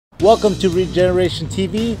Welcome to Regeneration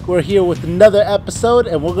TV. We're here with another episode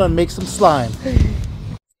and we're going to make some slime.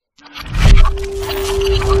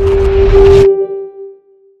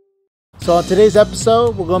 So on today's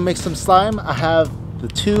episode, we're going to make some slime. I have the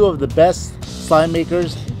two of the best slime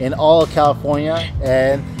makers in all of California,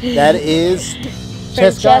 and that is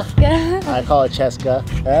Cheska. I call it Cheska.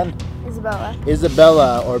 And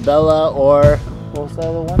Isabella or Bella, or what was the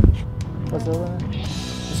other one? What's the other one?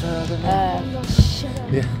 What's her other name?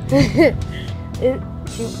 Yeah.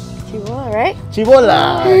 Chibola, right?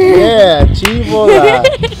 Chibola! Yeah, Chibola!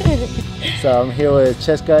 So I'm here with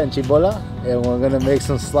Cheska and Chibola, and we're gonna make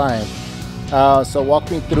some slime. So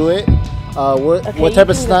walk me through it. What type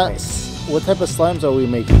of slimes are we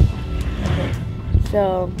making? Okay.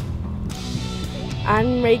 So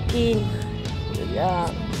I'm making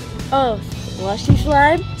slushy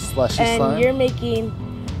slime. Slushy slime. And you're making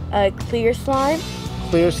clear slime.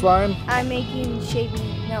 Clear slime. I'm making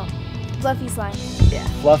fluffy slime. Yeah.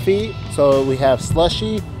 Fluffy. So we have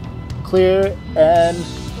slushy, clear, and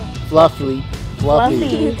fluffy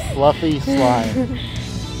slime.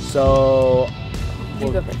 So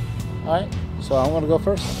You go first. all right. So I'm gonna go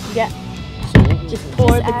first. Yeah. So Just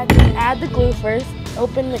add the glue first.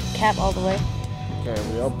 Open the cap all the way. okay,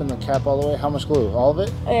 we open the cap all the way. How much glue? All of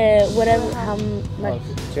it? Whatever. How much?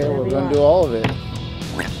 Okay, we're gonna do all of it.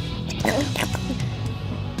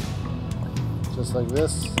 Just like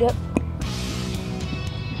this. Yep.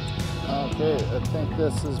 Okay, I think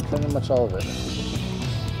this is pretty much all of it.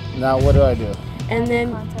 Now what do I do? And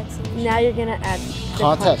then now you're gonna add the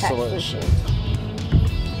Contact solution.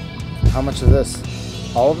 How much is this?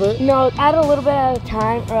 All of it? No, add a little bit at a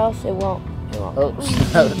time, or else it won't. Oh,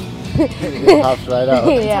 it pops right out.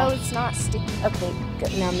 Yeah. Until it's not sticky. Okay,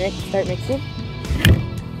 good. Now start mixing.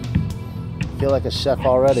 I feel like a chef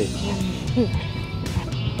already.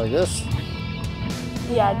 Like this?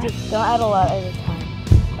 Yeah, just don't add a lot at a time.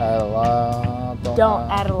 Add a lot. Don't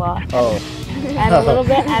add a lot. Oh. Add a little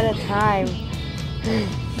bit at a time.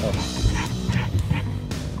 Oh.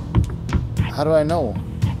 How do I know?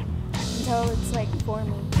 Until it's like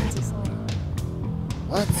forming into slime.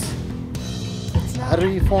 What? It's not. How do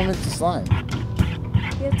you form into slime?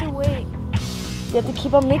 You have to wait. You have to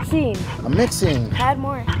keep on mixing. I'm mixing. Add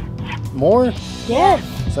more. More? Yes.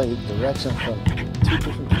 It's like a direction from two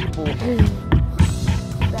different people.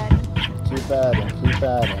 Keep adding.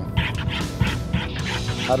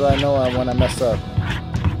 How do I know when I mess up?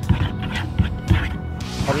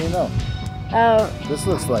 How do you know? This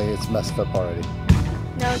looks like it's messed up already.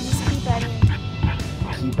 No, just keep adding.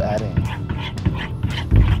 Keep adding.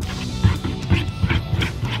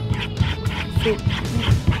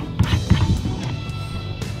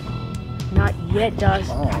 Not yet, Josh.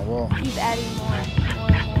 Oh, well. Keep adding more.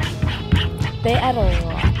 They add a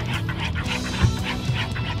lot.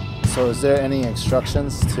 So is there any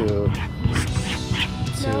instructions to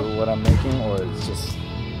what I'm making, or it's just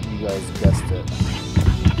you guys guessed it?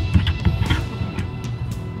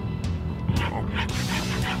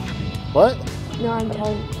 What? No, I'm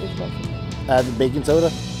telling you. Add the baking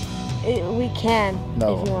soda? We can,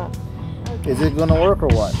 No. if you want. Is it gonna work or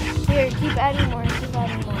what? Here, keep adding more.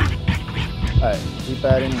 Alright, keep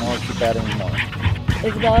adding more.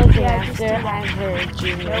 Isabella's the Yeah, just master do that. and her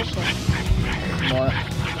Regeneration. More.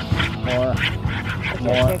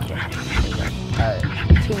 Okay. Alright.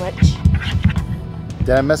 Too much.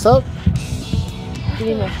 Did I mess up? Give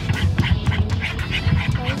me more.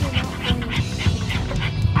 Why is it not forming?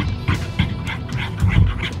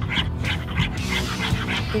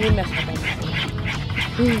 Give me more.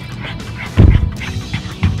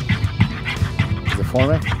 Is it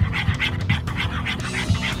forming?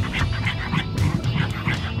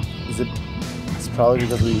 It's probably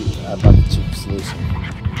because I bought the cheap solution.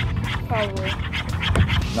 Probably.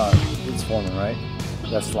 No, it's forming, right?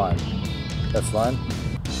 That's slime. That's slime?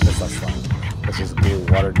 That's not slime. That's just glue,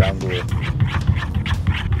 watered down glue.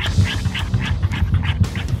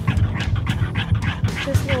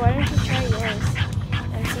 Jessica, why don't you try yours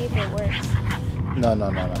and see if it works? No. No,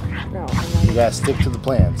 You gotta stick to the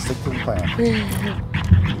plan.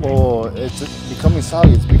 Oh, it's becoming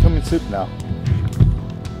soggy. It's becoming soup now.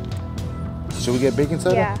 Should we get baking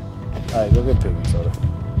soda? Yeah. Alright, go get baking soda.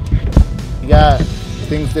 We got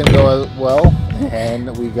things didn't go well,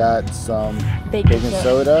 and we got some baking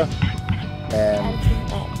soda, and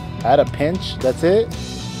add a pinch. That's it.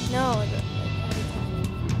 No.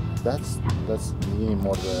 That's you need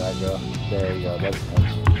more than that, girl. There you go. That's a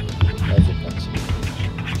pinch. That's a pinch.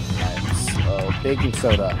 Alright, so baking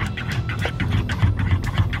soda.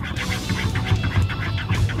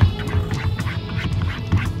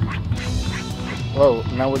 Whoa,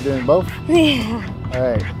 now we're doing both? Yeah.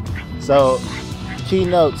 Alright. So, key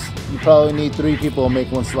notes. You probably need 3 people to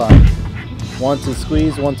make one slime. 1 to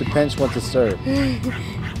squeeze, 1 to pinch, 1 to stir.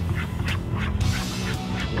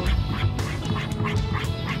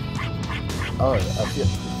 Oh,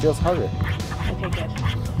 it feels harder. Okay, good.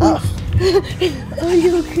 Ah. Oh,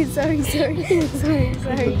 you okay? Sorry. Is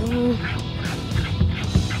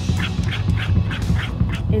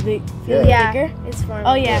it Yeah. Yeah, bigger? it's forming.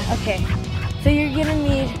 Oh yeah, okay. So you're gonna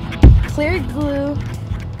need clear glue,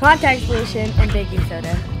 contact solution, and baking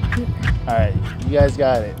soda. Alright, you guys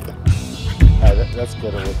got it. Alright, that's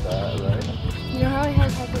good with that, right? You know how it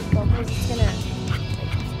has like those bubbles? It's gonna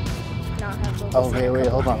like, not have bubbles. Okay, in a wait,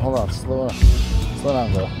 couple hold on. days. Slow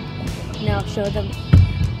down, girl. Now show them.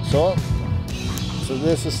 So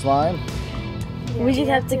this is slime Yeah, We just you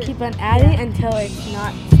have to to- keep on adding yeah. until it's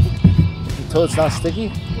not. until it's not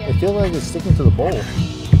sticky. Yeah. It feels like it's sticking to the bowl.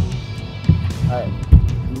 Alright,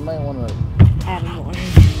 you might want to Add more.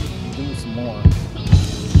 do some more.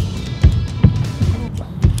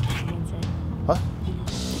 Huh?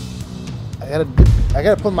 I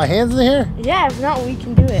gotta put my hands in here? Yeah, if not, we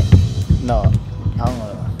can do it. No, I don't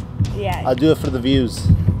know. Yeah. I'll do it for the views.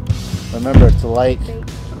 Remember to like.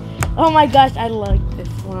 Oh my gosh, I like this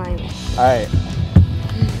slime. Alright.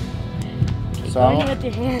 So Going with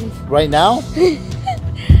your hands. right now,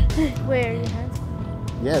 Where are your hands?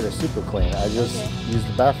 yeah, they're super clean. I just Okay. used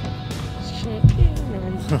the bathroom. No,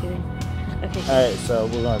 I'm just kidding. Okay. Alright, so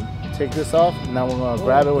we're gonna take this off. Now we're gonna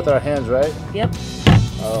grab it with our hands, right? Yep.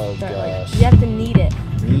 Oh Start like- gosh. you have to knead it.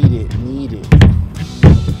 Knead it.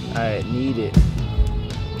 Alright, knead it.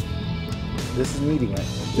 This is kneading it.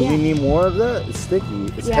 Do Yeah. we need more of that? It's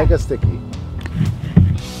sticky. It's Yeah. hecka sticky.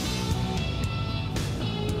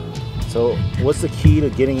 So, what's the key to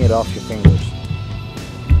getting it off your fingers?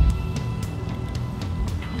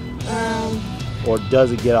 Or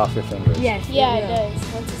does it get off your fingers? Yes. Yeah, will. it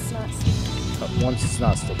does. Once it's not sticky. Once it's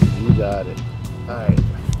not sticky, you got it. Alright.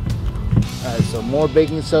 Alright, so more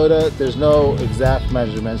baking soda. There's no exact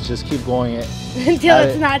measurements. Just keep going it. Until Add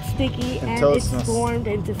it's it- not sticky and until it's it's not- formed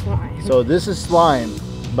into slime. So this is slime,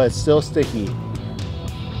 but it's still sticky.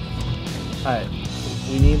 Alright,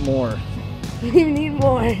 we need more. we need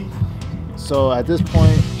more. So at this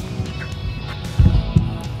point,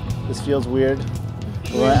 this feels weird.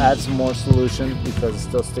 We're gonna add some more solution because it's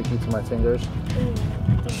still sticky to my fingers.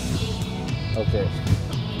 Okay.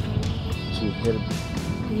 So you hit it.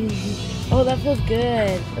 Oh, that feels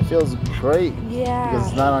good. It feels great Yeah. because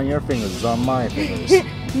it's not on your fingers, it's on my fingers.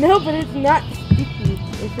 No, but it's not sticky.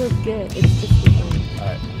 It feels good. It's just sticky.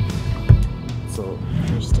 Alright. So,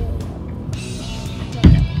 You're still.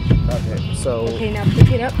 okay, so Okay, now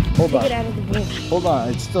pick it up. Hold Take on. it out of the bowl. hold on,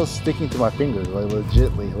 it's still sticking to my fingers, like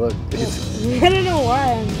legitly. Look, I don't know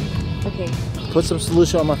why. Okay. put some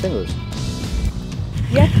solution on my fingers.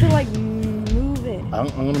 You have to like move it. I'm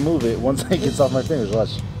gonna move it once it gets off my fingers.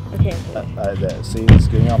 Watch. Okay. There. See, it's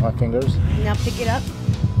getting off my fingers. Now pick it up.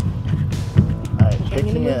 Alright, Okay, I'm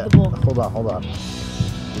picking gonna move it. the bowl. Hold on.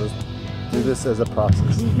 Let's do this as a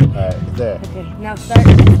process. Alright, there. Okay. Now start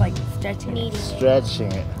just like stretching. Kneading it.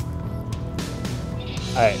 Stretching it.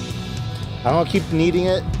 Alright. I'm gonna keep kneading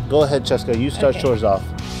it. Go ahead, Cheska. You start Okay. yours off.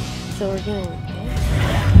 So we're gonna.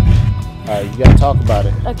 Alright, you gotta talk about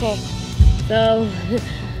it. Okay. So.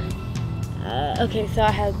 Okay. So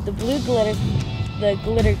I have the blue glitter, the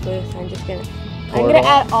glitter glue. So I'm just gonna. Pour I'm it gonna all?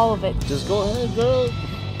 add all of it. Just go ahead, girl.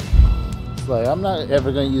 It's like, I'm not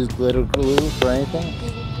ever gonna use glitter glue for anything.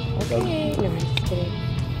 Okay. No, I'm just kidding.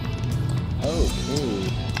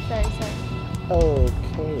 Okay. Sorry.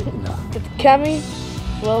 Okay. No, It's coming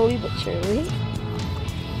slowly but surely.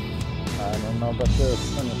 I don't know about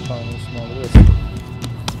this. I'm gonna probably smell this.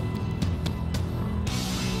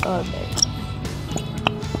 Okay.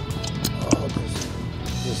 Oh,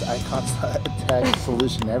 there's icon tag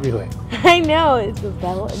solution everywhere. I know it's a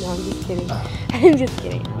belt. No, I'm just kidding. I'm just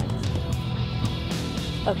kidding. No, I'm just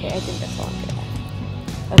kidding. Okay, I think that's all I'm gonna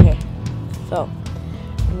add. Okay, so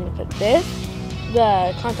I'm gonna put this,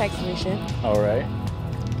 the contact solution, Alright.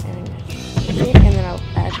 and I'm gonna put it, and then I'll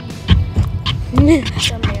add,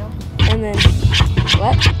 Thumbnail. and then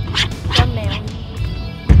what? Thumbnail.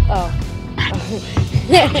 Oh.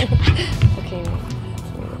 Okay. No.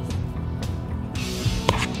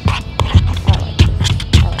 I like this.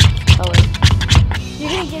 I like this You're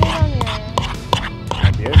gonna get it on your. My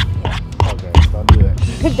beard? Okay, don't do it.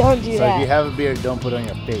 color. Don't do So that. if you have a beard, don't put it on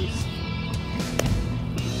your face.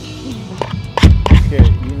 Here,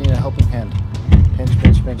 you need a helping hand.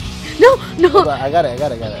 Pinch. No. Hold on, I got it.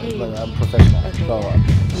 Okay. Look, I'm professional. Okay, Go yeah. on.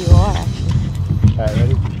 You are actually. Alright,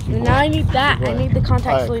 ready? Keep Now going. I need that. Keep I going. need the contact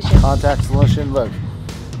Alright, solution. Contact solution, look.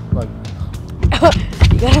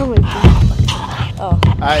 You got all my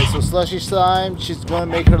so slushy slime. She's going to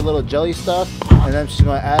make her little jelly stuff, and then she's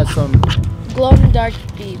going to add some Glow in the dark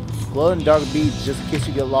beads. glow in the dark beads, just in case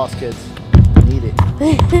you get lost, kids. Need it.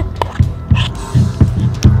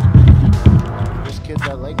 There's kids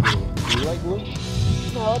that like glue. Do you like glue?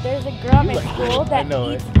 No, there's a girl at my like school glue. that I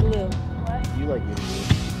know eats it. glue. What? You like eating glue.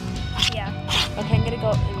 Yeah. Okay, I'm gonna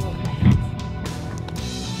go and move my hands.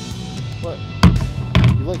 What?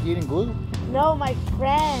 You like eating glue? No, my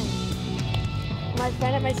friend. My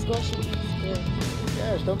friend at my school, she eats glue.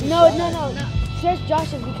 Gosh, don't be No, shy. no. There's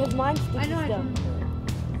Josh's because mine's sticky I know. I still. don't do it.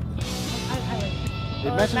 I like it. It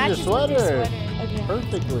Oh, matches your with sweater. Okay.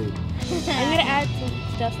 Perfectly. I'm gonna add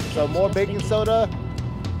some stuff. to So get more it baking sticky. soda.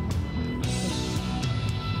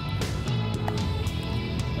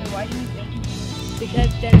 Wait, why do you need baking soda?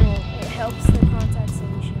 Because then it will. It helps the contact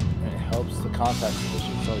solution. It helps the contact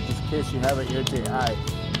solution. So just in case you have an irritated eye,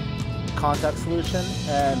 contact solution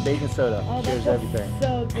and baking soda Oh, cures that's everything.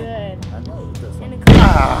 so good. I know it does. And a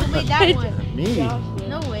Ah! Who made that one? Me. Josh did.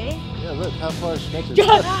 No way. Yeah, look how far she makes it.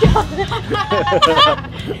 Josh.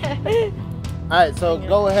 Alright, so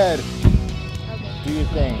go ahead. Okay. Do your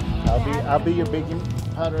thing. I'll be your baking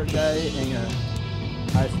powder guy and your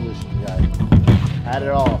eye solution guy. Add it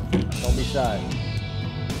all. Don't be shy.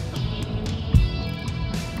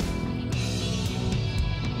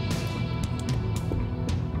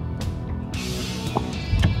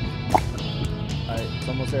 Alright, it's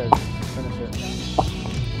almost there. Finish it.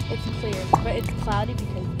 It's clear, but it's cloudy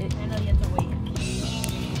because it. I know you have to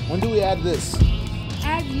wait. When do we add this?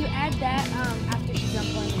 You add that after she's done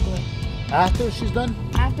pouring the glue. After she's done?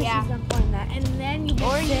 After Yeah. she's done pouring that, and then you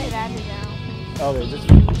Or mix you it. could add it now. Okay, just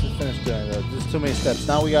finish doing that. There's too many steps.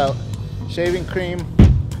 Now we got shaving cream.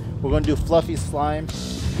 We're gonna do fluffy slime.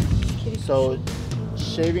 So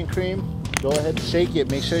shaving cream, go ahead and shake it.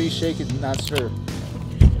 Make sure you shake it, not stir.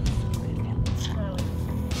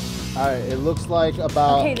 Alright, it looks like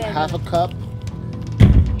about Okay, then. half a cup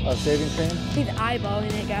of shaving cream. He's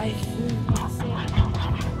eyeballing it, guys.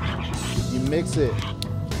 You mix it.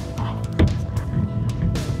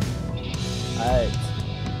 Alright.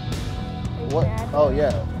 What? Oh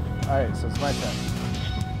yeah. Alright, so it's my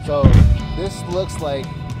turn. So this looks like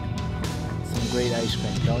some great ice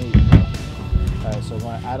cream. Don't eat it though. Alright, so I'm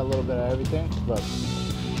gonna add a little bit of everything. Look.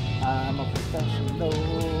 I'm a professional.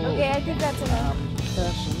 Okay, I think that's enough. I'm a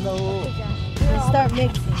professional. And start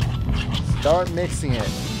mixing. Start mixing it.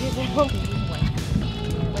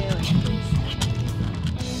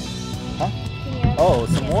 Huh? Oh,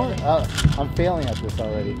 some more? I'm failing at this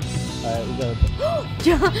already. Alright, we gotta.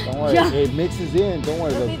 Don't worry, it mixes in. Don't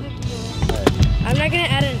worry. Alright. I'm not gonna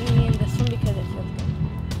add any in this one because it feels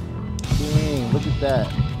good. Dang, look at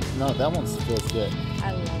that. No, that one feels good.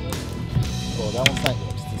 I love it. Oh, that one's not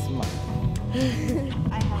yours. This is mine.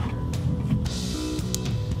 I have.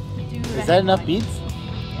 Dude, Is that enough beads?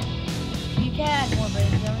 You can add more, but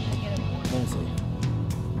it's never gonna get it more. Let me see.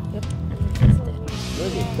 Yep.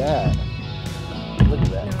 Look at that. Look at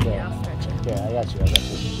that. No, Okay. yeah, I'll stretch it. Okay, I got you.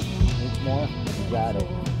 Needs more? You got it.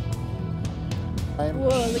 Slime. Whoa,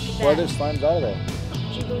 look at What other that. slimes are there?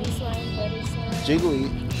 Jiggly slime, butter slime. Jiggly.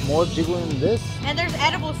 More jiggly than this? And there's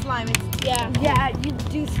edible slime. It's Yeah, you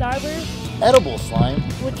do Starburst Edible slime.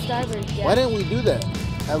 with Starburst, yeah. Why didn't we do that?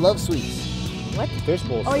 I love sweets. What?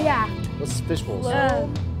 Fishbowl Oh, slime. yeah. What's fishbowl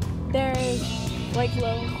slime? There's like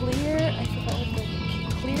clear, I forgot what the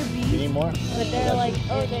clear You beads, need more? but they're got like, you.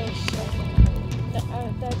 oh, they're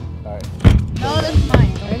Alright. no, that's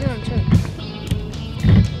mine. I know, I'm trying.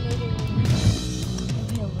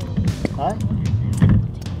 Huh?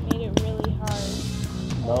 Made it really hard.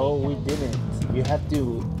 No, we didn't. You have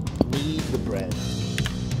to knead the bread.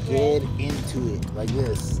 Get into it like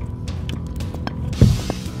this.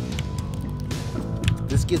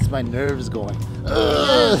 This gets my nerves going.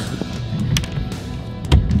 Ugh.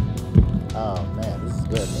 Oh man, this is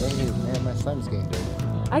good. Hey, man, my slime's getting dirty.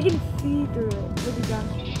 I can see through it. Look at that.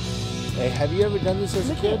 Hey, have you ever done this as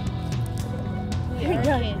a kid? We are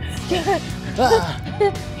kids.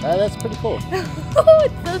 Ah, that's pretty cool. Oh,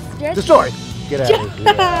 it's so stretchy. Destroy! Get out of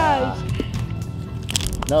here. Josh!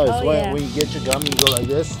 No, it's Oh, when, yeah. when you get your gum, you go like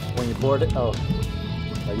this. When you board it, oh,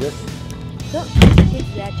 like this. Don't kick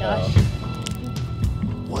that, Josh.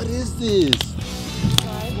 What is this?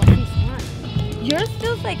 What is that? Yours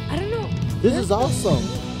feels like, I don't know. This is awesome.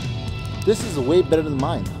 This is way better than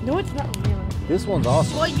mine. No, it's not real. This one's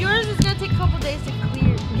awesome. Well, yours is gonna take a couple days to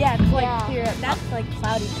clear. Yeah, it's like clear up. That's like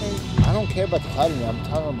cloudy because I don't care about the cloudiness. I'm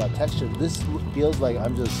talking about texture. This feels like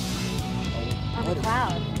I'm just. on a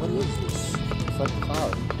cloud. What is this? It's like a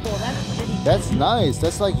cloud. Cool, that's pretty. That's nice.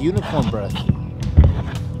 That's like unicorn breath.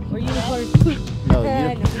 Or unicorn poop. No, No,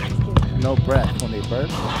 I'm just kidding. no breath when they burp.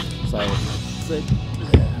 It's like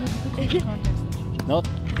no,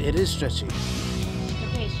 it is stretchy.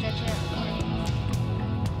 Okay, stretch it.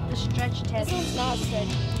 The stretch test. This one's not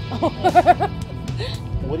stretchy.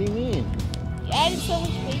 What do you mean? You added so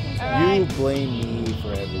much bacon to Alright. You blame me for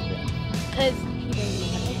everything. because he didn't know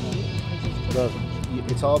how to Look,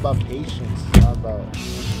 it's all about patience. It's not about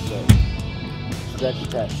the stretch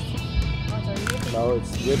test. No,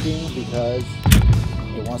 it's ripping because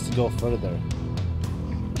it wants to go further.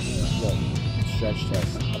 Look, stretch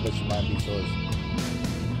test. I bet you mine beats yours.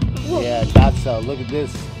 Yeah, that's so. Look at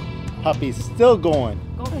this. Puppy's still going.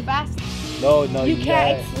 Go fast. No, You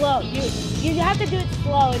can't. It's slow. You have to do it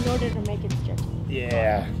slow in order to make it stretchy.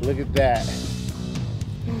 Yeah, look at that.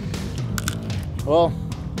 Well,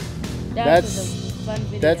 That was a fun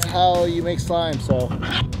video. that's how you make slime. So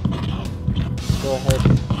go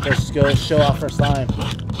ahead, let's go show off our slime. No,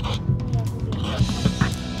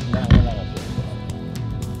 we're not gonna do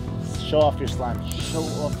it. Show off your slime. Show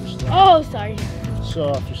off your slime. Oh, sorry. Show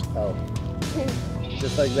off your slime. Oh,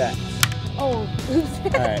 just like that. Oh. All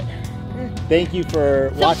right. Thank you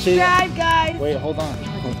for watching. Subscribe, guys. Wait, hold on.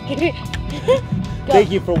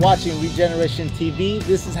 Thank you for watching Regeneration TV.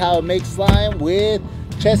 This is how it makes slime with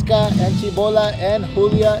Cheska and Chibola and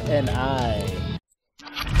Julia and I.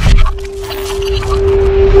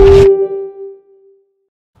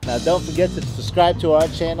 Now don't forget to subscribe to our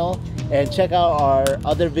channel and check out our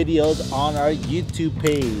other videos on our YouTube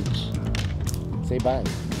page. Say bye.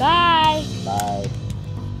 Bye. Bye.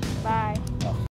 Bye.